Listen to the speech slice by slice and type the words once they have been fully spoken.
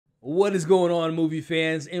What is going on, movie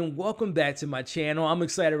fans, and welcome back to my channel. I'm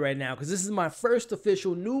excited right now because this is my first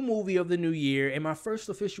official new movie of the new year and my first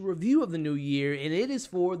official review of the new year, and it is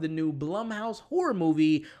for the new Blumhouse horror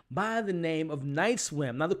movie by the name of Night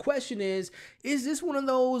Swim. Now the question is this one of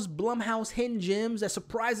those Blumhouse hidden gems that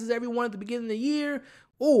surprises everyone at the beginning of the year?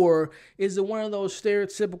 Or is it one of those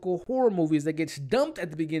stereotypical horror movies that gets dumped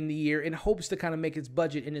at the beginning of the year in hopes to kind of make its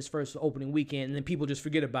budget in its first opening weekend and then people just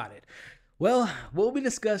forget about it? Well, we'll be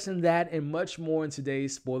discussing that and much more in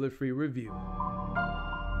today's spoiler-free review.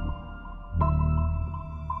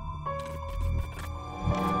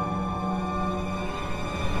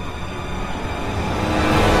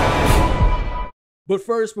 But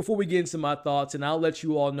first, before we get into my thoughts, and I'll let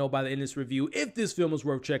you all know by the end of this review if this film is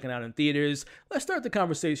worth checking out in theaters, let's start the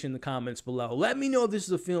conversation in the comments below. Let me know if this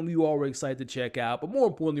is a film you all are excited to check out, but more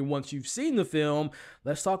importantly, once you've seen the film,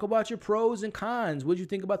 let's talk about your pros and cons. What did you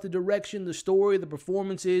think about the direction, the story, the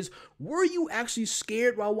performances? Were you actually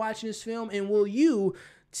scared while watching this film, and will you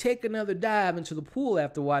take another dive into the pool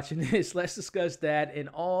after watching this? Let's discuss that and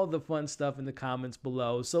all the fun stuff in the comments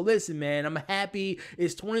below. So listen, man, I'm happy.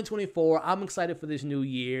 It's 2024. I'm excited for this new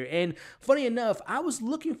year. And funny enough, I was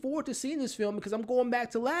looking forward to seeing this film because I'm going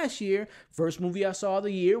back to last year. First movie I saw of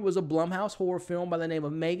the year was a Blumhouse horror film by the name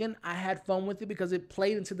of Megan. I had fun with it because it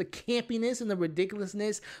played into the campiness and the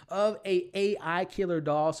ridiculousness of a AI killer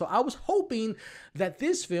doll. So I was hoping that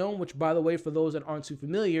this film, which by the way, for those that aren't too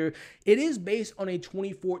familiar, it is based on a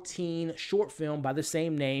 2014 short film by the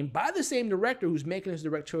same name, by the same director who's making his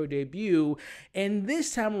directorial debut. And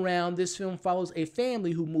this time around, this film follows a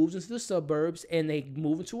family who moves into the suburbs and they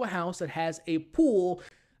move into a house that has a pool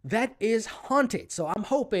that is haunted. So I'm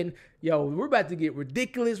hoping, yo, we're about to get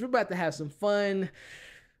ridiculous. We're about to have some fun.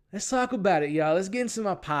 Let's talk about it, y'all. Let's get into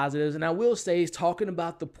my positives. And I will say, talking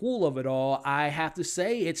about the pool of it all, I have to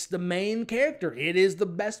say it's the main character. It is the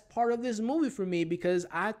best part of this movie for me because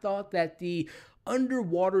I thought that the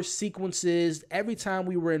underwater sequences, every time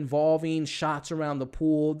we were involving shots around the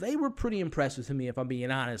pool, they were pretty impressive to me, if I'm being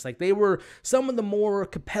honest. Like, they were some of the more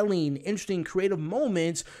compelling, interesting, creative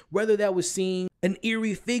moments, whether that was seeing an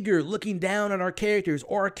eerie figure looking down on our characters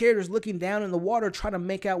or our characters looking down in the water trying to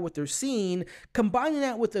make out what they're seeing, combining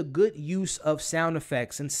that with a good use of sound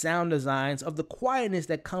effects and sound designs of the quietness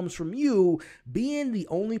that comes from you being the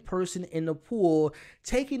only person in the pool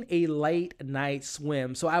taking a late night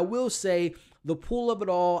swim. So I will say, the pool of it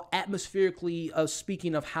all, atmospherically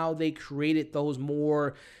speaking of how they created those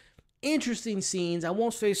more interesting scenes. I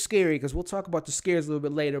won't say scary because we'll talk about the scares a little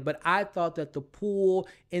bit later, but I thought that the pool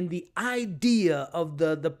and the idea of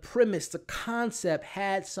the premise, the concept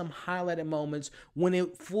had some highlighted moments when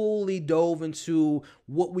it fully dove into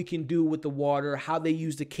what we can do with the water, how they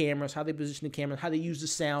use the cameras, how they position the cameras, how they use the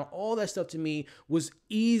sound. All that stuff to me was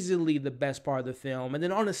easily the best part of the film. And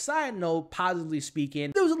then on a side note, positively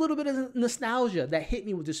speaking, there was a little bit of nostalgia that hit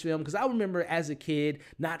me with this film because I remember as a kid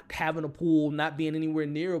not having a pool, not being anywhere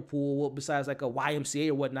near a pool, besides like a YMCA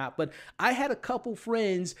or whatnot. But I had a couple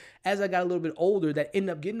friends as I got a little bit older that ended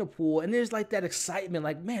up getting a pool, and there's like that excitement,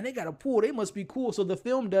 like, man, they got a pool, they must be cool. So the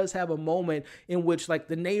film does have a moment in which like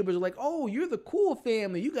the neighbors are like, oh, you're the cool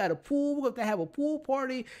family, you got a pool, we're going to have a pool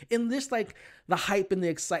party. And this, like, the hype and the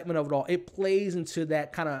excitement of it all, it plays into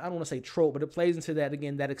that kind of, I don't want to say trope, but it plays into that,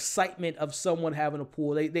 again, that excitement of someone having a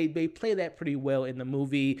pool. They play that pretty well in the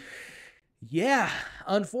movie. Yeah,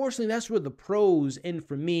 unfortunately, that's where the pros end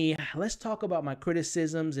for me. Let's talk about my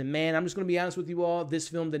criticisms. And man, I'm just going to be honest with you all. This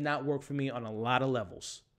film did not work for me on a lot of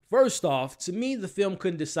levels. First off, to me, the film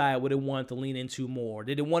couldn't decide what it wanted to lean into more.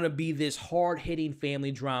 Did it want to be this hard-hitting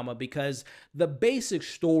family drama? Because the basic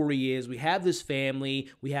story is we have this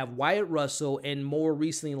family, we have Wyatt Russell, and more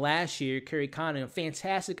recently last year, Kerry Condon,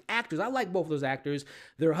 fantastic actors. I like both of those actors.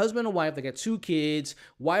 They're husband and wife. They got 2 kids.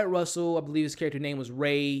 Wyatt Russell, I believe his character name was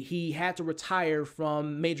Ray. He had to retire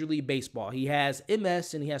from Major League Baseball. He has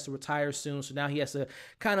MS and he has to retire soon. So now he has to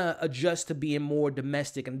kind of adjust to being more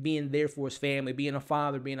domestic and being there for his family, being a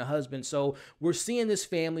father, being a husband. So we're seeing this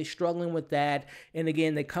family struggling with that. And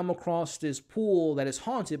again, they come across this pool that is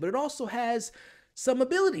haunted, but it also has some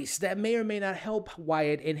abilities that may or may not help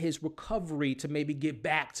Wyatt in his recovery to maybe get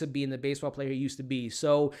back to being the baseball player he used to be.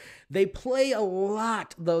 So they play a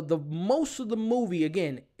lot. The most of the movie,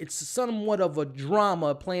 again, it's somewhat of a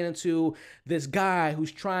drama playing into this guy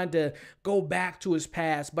who's trying to go back to his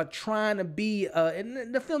past, but trying to be,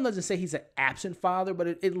 and the film doesn't say he's an absent father, but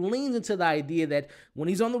it leans into the idea that when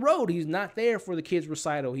he's on the road, he's not there for the kids'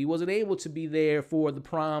 recital. He wasn't able to be there for the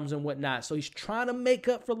proms and whatnot. So he's trying to make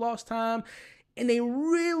up for lost time. And they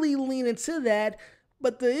really lean into that.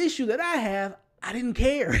 But the issue that I have, I didn't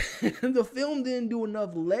care. The film didn't do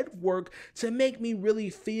enough lead work to make me really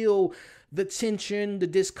feel the tension, the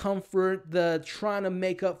discomfort, the trying to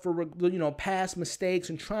make up for, past mistakes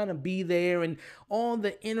and trying to be there, and all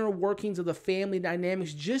the inner workings of the family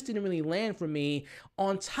dynamics just didn't really land for me.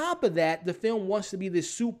 On top of that, the film wants to be this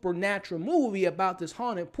supernatural movie about this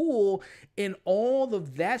haunted pool, and all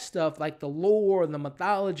of that stuff, like the lore, the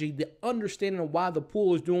mythology, the understanding of why the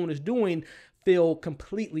pool is doing what it's doing, feel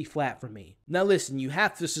completely flat for me. Now listen, you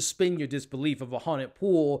have to suspend your disbelief of a haunted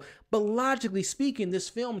pool, but logically speaking, this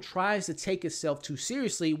film tries to take itself too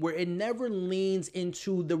seriously, where it never leans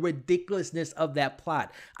into the ridiculousness of that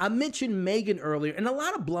plot. I mentioned Megan earlier, and a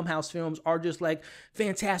lot of Blumhouse films are just like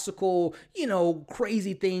fantastical,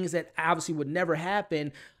 crazy things that obviously would never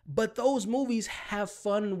happen. But those movies have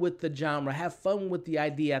fun with the genre, have fun with the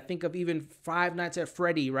idea. I think of even Five Nights at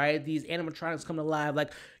Freddy, right? These animatronics come to life.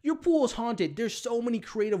 Like, your pool is haunted. There's so many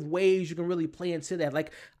creative ways you can really play into that.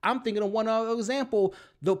 Like, I'm thinking of one other example.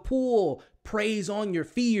 The pool preys on your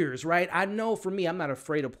fears, right? I know for me, I'm not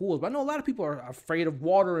afraid of pools, but I know a lot of people are afraid of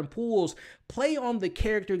water and pools. Play on the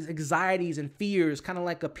characters' anxieties and fears, kind of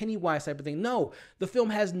like a Pennywise type of thing. No, the film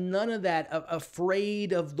has none of that,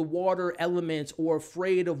 afraid of the water elements or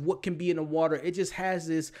afraid of what can be in the water. It just has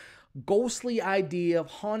this ghostly idea of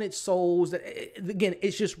haunted souls that, again,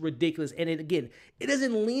 it's just ridiculous. And it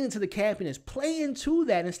doesn't lean into the campiness, play into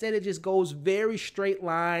that. Instead, it just goes very straight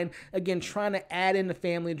line, again, trying to add in the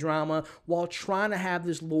family drama while trying to have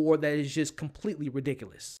this lore that is just completely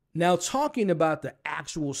ridiculous. Now, talking about the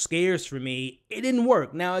actual scares for me, it didn't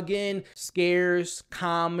work. Now, again, scares,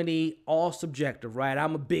 comedy, all subjective, right?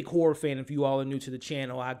 I'm a big horror fan if you all are new to the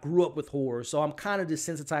channel. I grew up with horror, so I'm kind of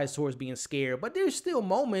desensitized towards being scared, but there's still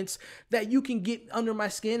moments that you can get under my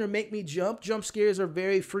skin or make me jump. Jump scares are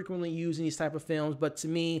very frequently used in these type of films, but to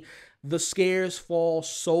me, the scares fall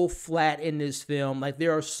so flat in this film. Like,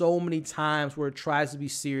 there are so many times where it tries to be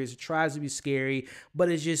serious, it tries to be scary, but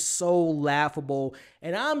it's just so laughable.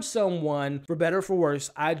 And I'm someone, for better or for worse,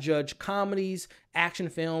 I judge comedies, action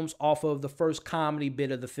films off of the first comedy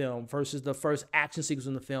bit of the film versus the first action sequence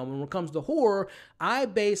in the film. And when it comes to horror, I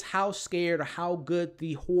base how scared or how good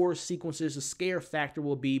the horror sequences, the scare factor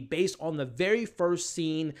will be based on the very first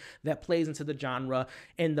scene that plays into the genre.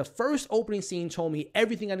 And the first opening scene told me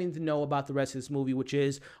everything I needed to know about the rest of this movie, which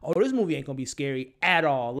is, oh, this movie ain't gonna be scary at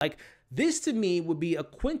all. Like, this to me would be a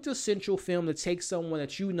quintessential film to take someone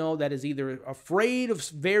that that is either afraid of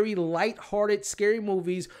very light-hearted, scary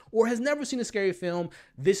movies or has never seen a scary film.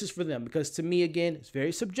 This is for them, because to me, again, it's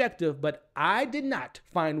very subjective, but I did not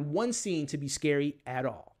find one scene to be scary at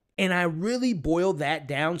all. And I really boiled that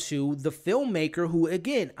down to the filmmaker who,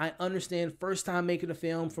 again, I understand first time making a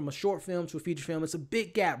film, from a short film to a feature film, it's a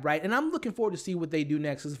big gap, right? And I'm looking forward to see what they do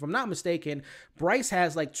next, because if I'm not mistaken, Bryce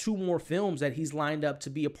has like 2 more films that he's lined up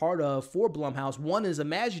to be a part of for Blumhouse. One is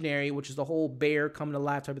Imaginary, which is the whole bear coming to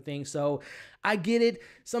life type of thing. So I get it.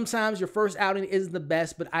 Sometimes your first outing isn't the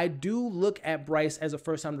best, but I do look at Bryce as a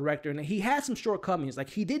first-time director, and he had some shortcomings.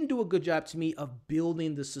 Like, he didn't do a good job to me of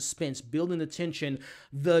building the suspense, building the tension.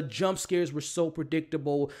 The jump scares were so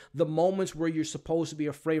predictable. The moments where you're supposed to be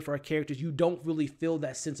afraid for our characters, you don't really feel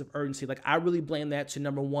that sense of urgency. Like, I really blame that to,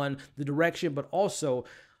 number one, the direction, but also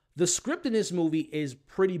the script in this movie is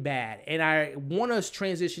pretty bad, and I want us to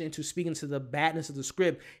transition into speaking to the badness of the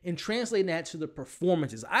script and translating that to the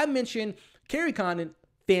performances. I mentioned Kerry Condon,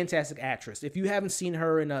 fantastic actress. If you haven't seen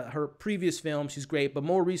her in her previous film, she's great, but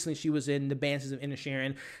more recently she was in The Banshees of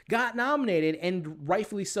Inisherin, got nominated, and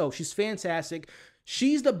rightfully so. She's fantastic.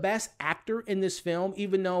 She's the best actor in this film,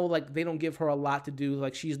 even though like they don't give her a lot to do.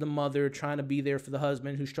 Like, she's the mother trying to be there for the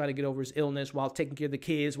husband who's trying to get over his illness while taking care of the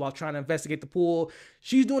kids, while trying to investigate the pool.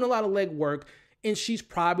 She's doing a lot of legwork, and she's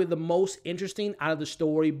probably the most interesting out of the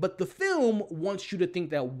story. But the film wants you to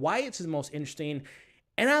think that Wyatt's the most interesting,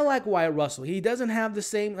 and I like Wyatt Russell. He doesn't have the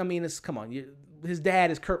same, I mean, come on, his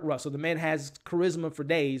dad is Kurt Russell. The man has charisma for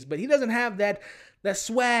days, but he doesn't have that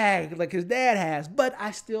swag like his dad has. But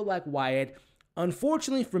I still like Wyatt.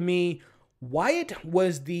 Unfortunately for me, Wyatt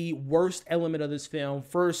was the worst element of this film,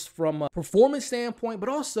 first from a performance standpoint, but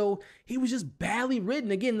also he was just badly written.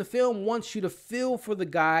 Again, the film wants you to feel for the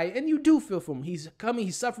guy, and you do feel for him. He's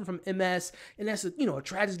suffering from MS, and that's a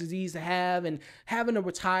tragic disease to have, and having to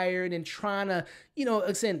retire and then trying to,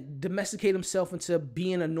 again, domesticate himself into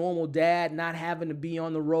being a normal dad, not having to be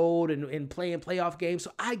on the road and playing playoff games.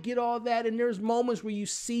 So I get all that, and there's moments where you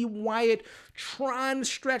see Wyatt trying to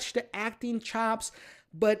stretch the acting chops,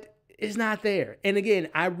 but it's not there. And again,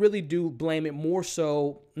 I really do blame it more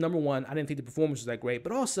so. Number one, I didn't think the performance was that great,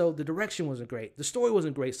 but also the direction wasn't great. The story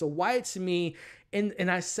wasn't great. So Wyatt, to me, and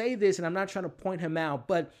I say this, and I'm not trying to point him out,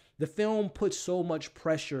 but The film puts so much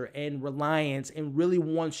pressure and reliance and really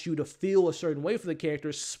wants you to feel a certain way for the character,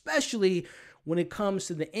 especially when it comes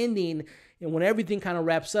to the ending and when everything kind of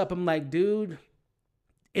wraps up. I'm like, dude,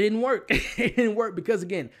 it didn't work. It didn't work because,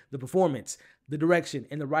 again, the performance, the direction,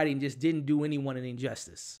 and the writing just didn't do anyone any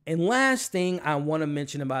justice. And last thing I want to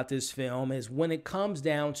mention about this film is when it comes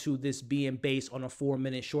down to this being based on a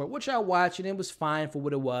 4-minute short, which I watched and it was fine for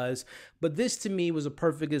what it was, but this to me was a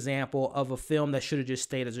perfect example of a film that should have just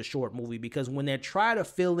stayed as a short movie, because when they try to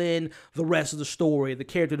fill in the rest of the story, the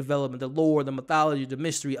character development, the lore, the mythology, the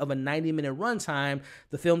mystery of a 90-minute runtime,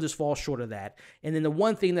 the film just falls short of that. And then the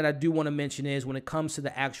one thing that I do want to mention is when it comes to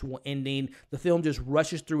the actual ending, the film just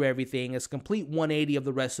rushes through everything. It's complete 180 of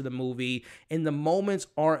the rest of the movie, and the moments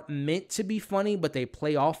aren't meant to be funny, but they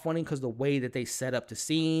play off funny because the way that they set up the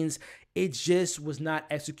scenes, it just was not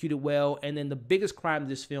executed well. And then the biggest crime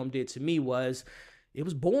this film did to me was it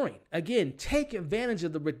was boring. Again, take advantage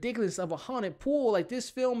of the ridiculousness of a haunted pool. Like, this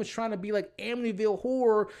film is trying to be like Amityville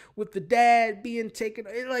Horror with the dad being taken.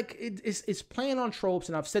 It's playing on tropes,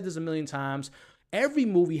 and I've said this a million times. Every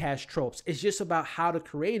movie has tropes. It's just about how the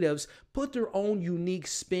creatives put their own unique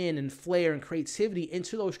spin and flair and creativity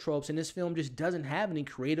into those tropes, and this film just doesn't have any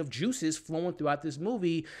creative juices flowing throughout this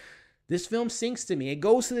movie. This film sinks to me. It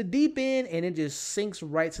goes to the deep end, and it just sinks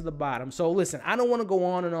right to the bottom. So listen, I don't want to go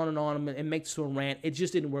on and on and on and make this a rant. It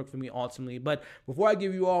just didn't work for me ultimately. But before I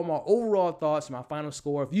give you all my overall thoughts and my final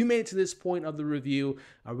score, if you made it to this point of the review,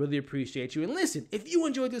 I really appreciate you. And listen, if you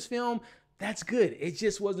enjoyed this film, that's good. It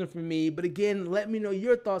just wasn't for me. But again, let me know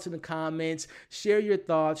your thoughts in the comments. Share your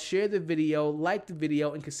thoughts, share the video, like the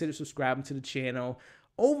video, and consider subscribing to the channel.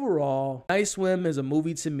 Overall, Night Swim is a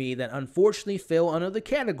movie to me that unfortunately fell under the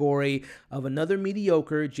category of another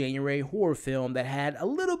mediocre January horror film that had a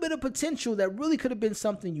little bit of potential that really could have been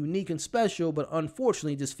something unique and special, but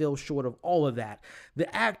unfortunately just fell short of all of that.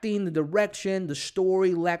 The acting, the direction, the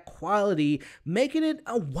story lacked quality, making it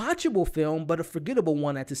a watchable film, but a forgettable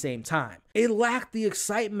one at the same time. It lacked the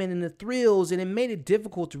excitement and the thrills, and it made it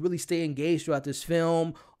difficult to really stay engaged throughout this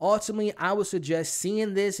film. Ultimately, I would suggest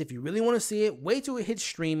seeing this. If you really want to see it, wait till it hits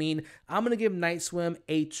streaming. I'm going to give Night Swim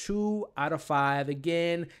a 2 out of 5.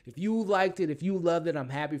 Again, if you liked it, if you loved it, I'm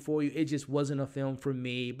happy for you. It just wasn't a film for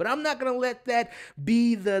me. But I'm not going to let that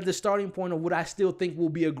be the starting point of what I still think will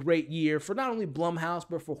be a great year for not only Blumhouse,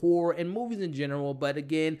 but for horror and movies in general. But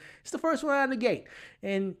again, it's the first one out of the gate,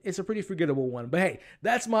 and it's a pretty forgettable one. But hey,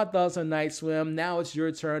 that's my thoughts on Night Swim. Now it's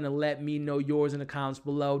your turn to let me know yours in the comments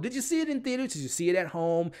below. Did you see it in theaters? Did you see it at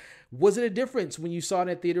home? Was it a difference when you saw it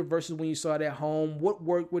at theater versus when you saw it at home? What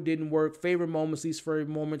worked, what didn't work? Favorite moments, least favorite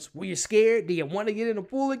moments? Were you scared? Do you want to get in the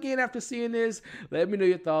pool again after seeing this? Let me know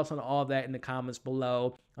your thoughts on all that in the comments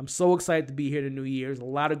below. I'm so excited to be here to New Year's. A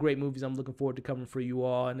lot of great movies I'm looking forward to coming for you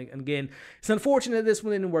all. And again, it's unfortunate this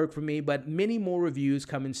one didn't work for me, but many more reviews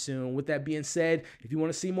coming soon. With that being said, if you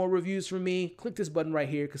want to see more reviews from me, click this button right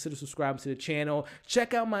here. Consider subscribing to the channel.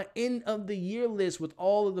 Check out my end of the year list with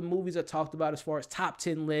all of the movies I talked about as far as top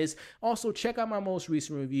 10 lists. Also, check out my most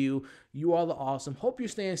recent review. You all are awesome. Hope you're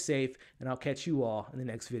staying safe, and I'll catch you all in the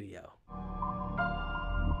next video.